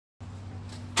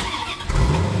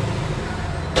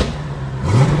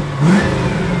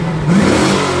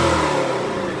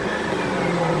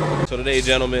today,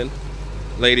 gentlemen,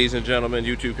 ladies and gentlemen,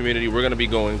 YouTube community, we're going to be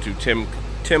going to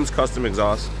Tim's Custom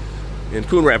Exhaust in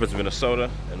Coon Rapids, Minnesota,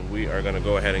 and we are going to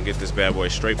go ahead and get this bad boy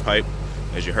straight pipe.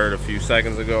 As you heard a few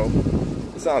seconds ago,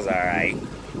 it sounds alright,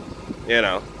 you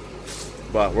know,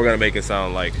 but we're going to make it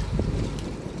sound like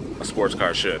a sports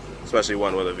car should, especially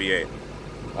one with a V8.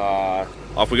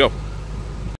 Off we go.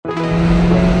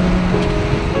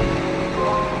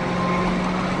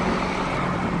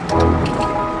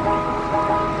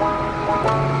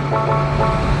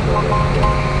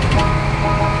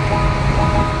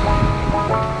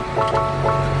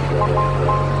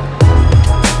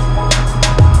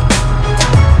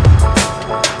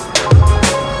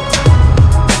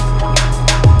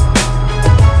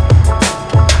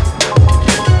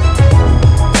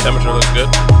 Temperature looks good.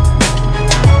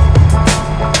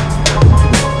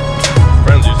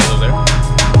 Friends used to live there.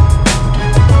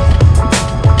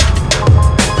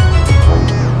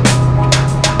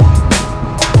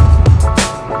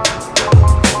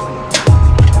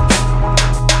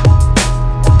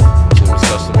 Tim's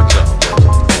Custom Exhaust.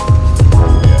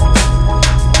 Yeah.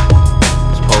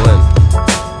 Let's pull in.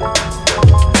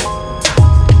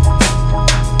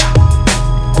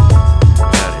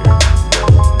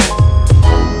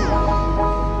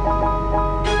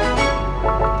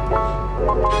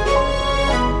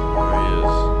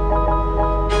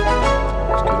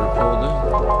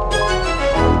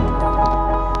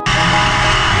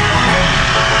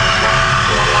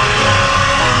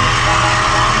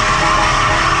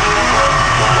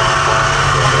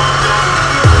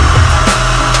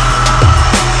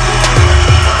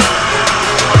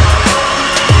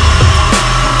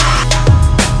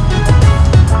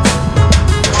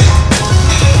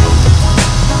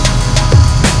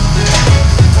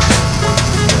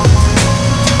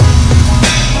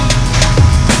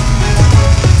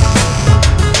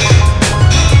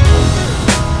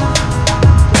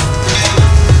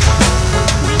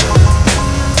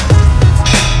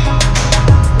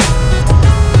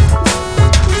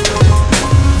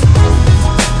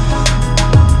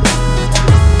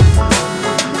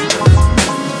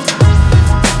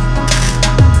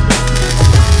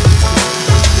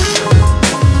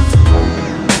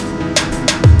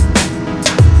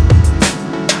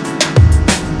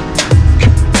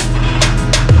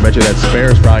 Bet you that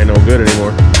spare's probably no good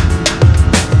anymore.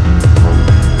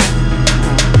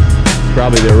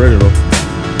 Probably the original.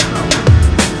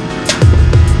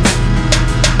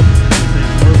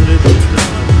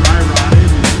 Dry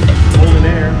rotted, holding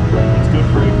air. It's good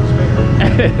for a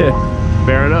spare.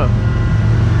 Fair enough.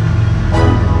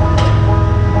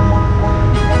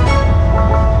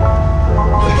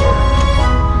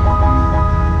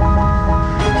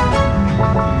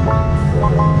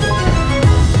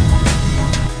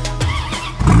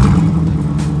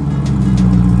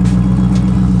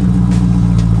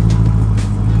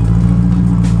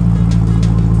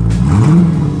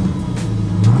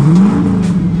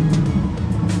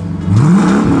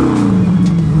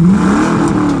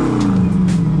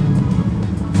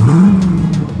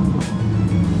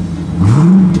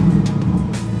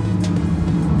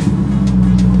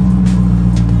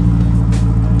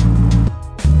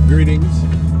 Greetings.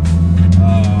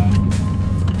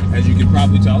 As you can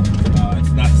probably tell,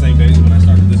 it's not the same day as when I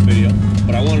started this video,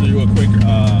 but I wanted to do a quick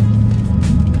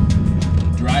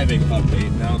driving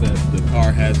update now that the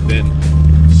car has been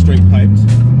straight piped.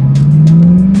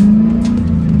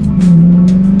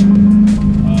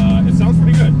 It sounds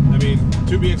pretty good. I mean,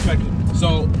 to be expected.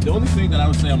 So the only thing that I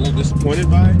would say I'm a little disappointed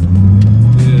by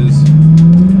is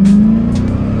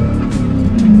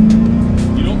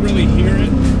you don't really hear it.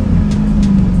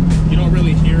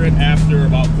 Hear it after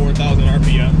about 4,000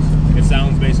 RPMs. It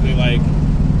sounds basically like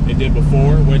it did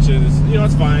before, which is, you know,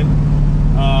 it's fine.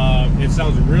 It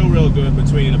sounds real good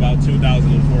between about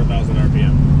 2,000 and 4,000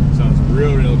 RPM. It sounds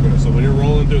real good. So when you're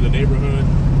rolling through the neighborhood,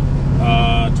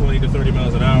 20 to 30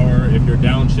 miles an hour, if you're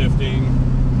downshifting,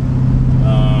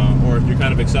 or if you're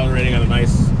kind of accelerating at a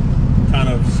nice, kind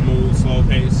of smooth, slow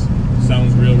pace,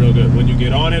 sounds real good. When you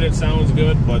get on it, it sounds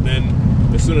good, but then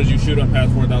as soon as you shoot up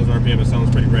past 4,000 RPM, it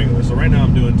sounds pretty regular. So right now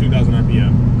I'm doing 2,000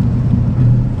 RPM.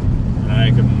 And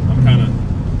I'm kind of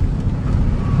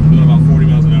doing about 40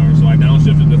 miles an hour. So I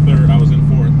downshifted to third, I was in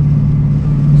fourth.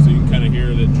 So you can kind of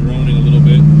hear the droning a little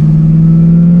bit.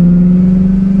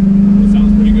 It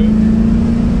sounds pretty good.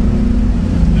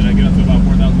 Then I get up to about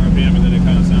 4,000 RPM and then it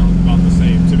kind of sounds about the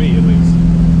same, to me at least.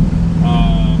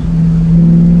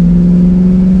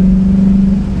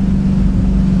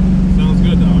 Sounds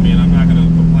good though. I mean, I'm not gonna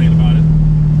complain about it.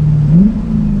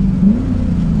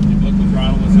 You look the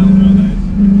throttle, it sounds real nice.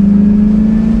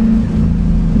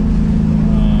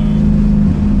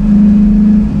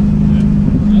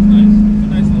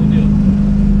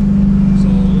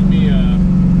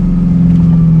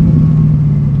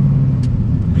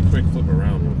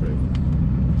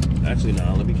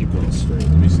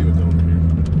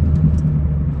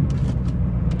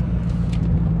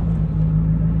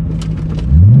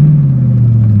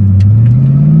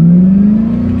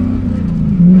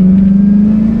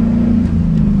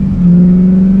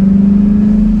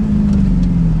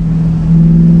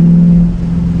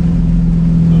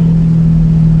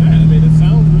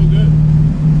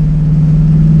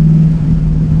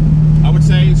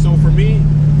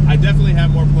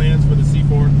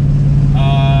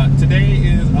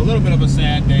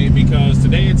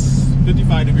 today it's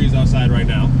 55 degrees outside right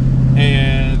now,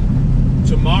 and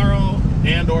tomorrow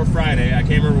and or Friday, I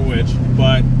can't remember which,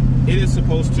 but it is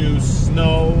supposed to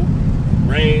snow,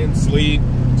 rain, sleet.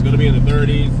 It's going to be in the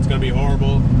 30s. It's going to be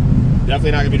horrible.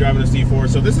 Definitely not going to be driving a C4.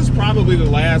 So this is probably the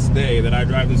last day that I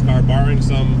drive this car, barring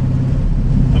some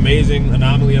amazing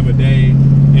anomaly of a day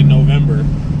in November.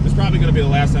 It's probably going to be the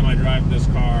last time I drive this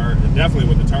car, definitely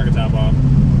with the target top off,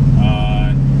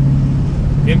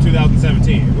 in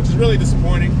 2017, which is really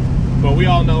disappointing. But we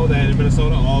all know that in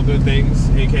Minnesota, all good things,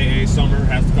 aka summer,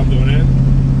 has to come to an end,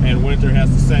 and winter has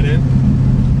to set in.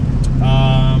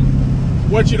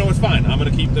 Which, you know, is fine. I'm going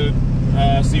to keep the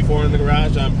C4 in the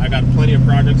garage. I got plenty of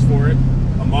projects for it.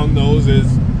 Among those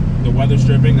is the weather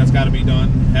stripping. That's got to be done.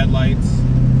 Headlights.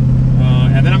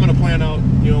 And then I'm going to plan out,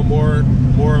 you know, more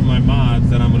of my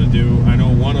mods that I'm going to do. I know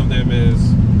one of them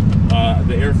is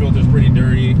the air filter is pretty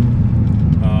dirty.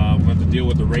 We'll have to deal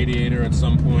with the radiator at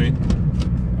some point.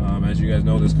 As you guys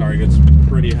know, this car gets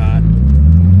pretty hot.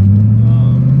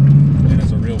 And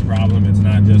it's a real problem. It's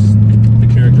not just the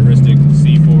characteristic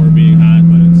C4 being hot,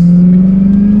 but it's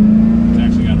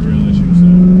actually got a real issue. So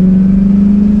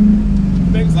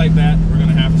things like that we're going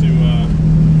to have to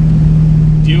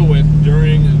deal with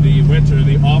during the winter,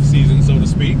 the off season, so to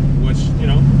speak, which, you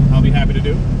know, I'll be happy to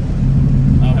do.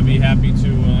 I'll be happy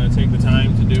to take the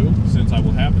time to do, since I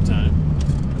will have the time.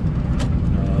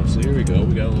 So here we go.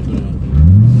 We got a little bit of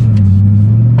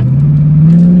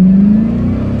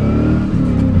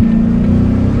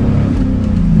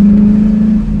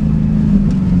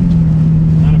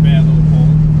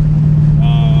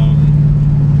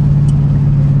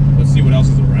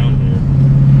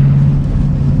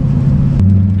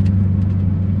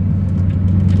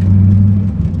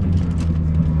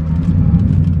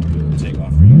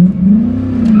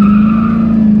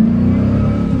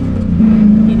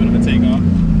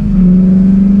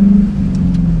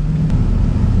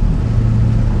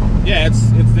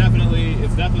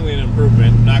it's definitely an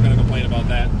improvement. I'm not going to complain about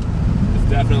that. It's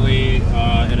definitely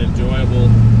an enjoyable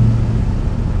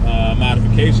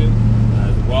modification.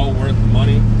 It's well worth the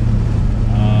money.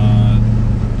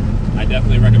 I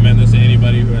definitely recommend this to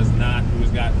anybody who's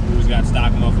got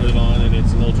stock mufflers on and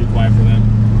it's a little too quiet for them.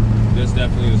 This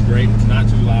definitely is great. It's not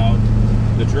too loud.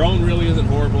 The drone really isn't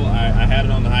horrible. I had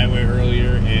it on the highway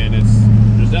earlier, and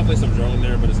there's definitely some drone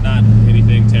there, but it's not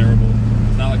anything terrible.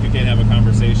 It's not like you can't have a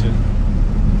conversation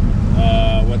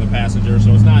with a passenger,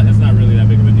 so it's not really that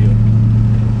big of a deal.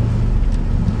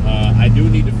 I do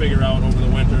need to figure out over the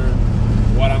winter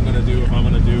what I'm going to do, if I'm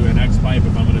going to do an X-pipe,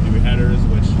 if I'm going to do headers,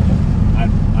 which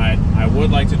I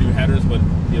would like to do headers, but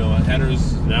you know,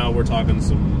 headers, now we're talking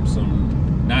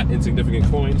some not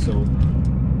insignificant coins, so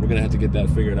we're going to have to get that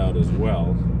figured out as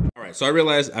well. All right, so I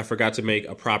realized I forgot to make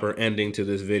a proper ending to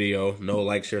this video. No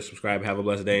like, share, subscribe, have a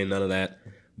blessed day, none of that.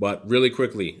 But really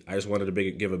quickly, I just wanted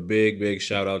to give a big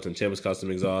shout out to Tim's Custom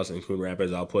Exhaust in Coon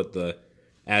Rapids. I'll put the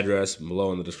address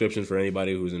below in the description for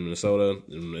anybody who's in Minnesota.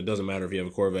 And it doesn't matter if you have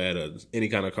a Corvette or any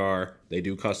kind of car. They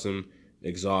do custom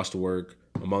exhaust work,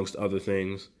 amongst other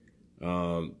things.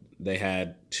 They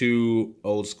had 2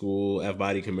 old school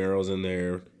F-body Camaros in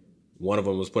there. One of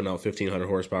them was putting out 1,500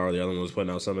 horsepower. The other one was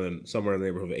putting out somewhere in the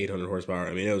neighborhood of 800 horsepower.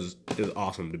 I mean, it was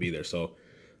awesome to be there. So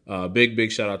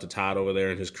big shout out to Todd over there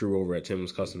and his crew over at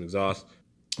Tim's Custom Exhaust.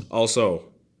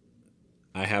 Also,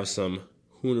 I have some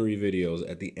hoonery videos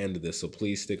at the end of this, so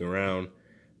please stick around.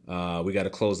 We got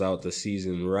to close out the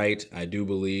season right. I do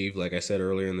believe, like I said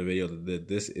earlier in the video, that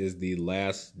this is the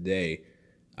last day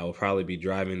I will probably be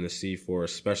driving the C4,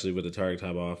 especially with the target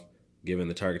top off, given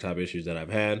the target top issues that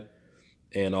I've had.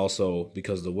 And also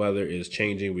because the weather is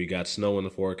changing. We got snow in the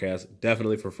forecast,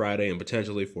 definitely for Friday and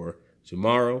potentially for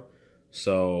tomorrow.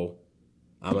 So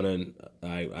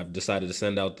I've decided to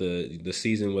send out the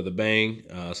season with a bang.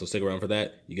 So stick around for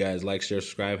that. You guys like, share,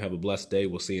 subscribe. Have a blessed day.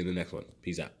 We'll see you in the next one.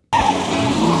 Peace out.